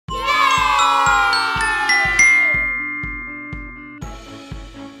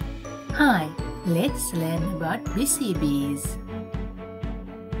Let's learn about busy bees.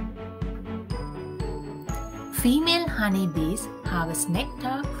 Female honeybees harvest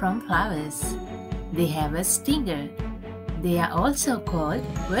nectar from flowers. They have a stinger. They are also called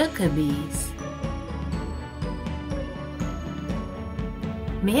worker bees.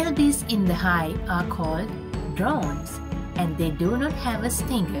 Male bees in the hive are called drones, and they do not have a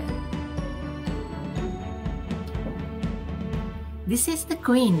stinger. This is the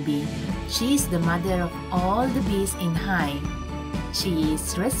queen bee. She is the mother of all the bees in hive. She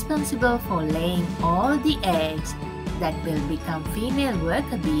is responsible for laying all the eggs that will become female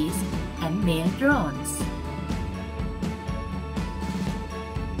worker bees and male drones.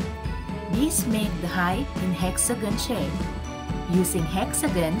 Bees make the hive in hexagon shape. Using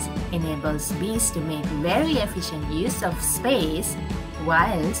hexagons enables bees to make very efficient use of space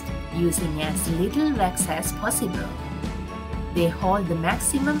whilst using as little wax as possible. They hold the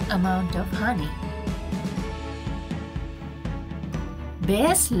maximum amount of honey.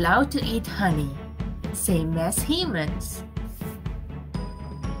 Bears love to eat honey, same as humans.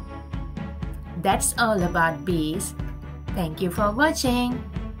 That's all about bees. Thank you for watching.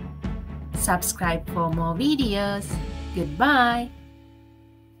 Subscribe for more videos. Goodbye.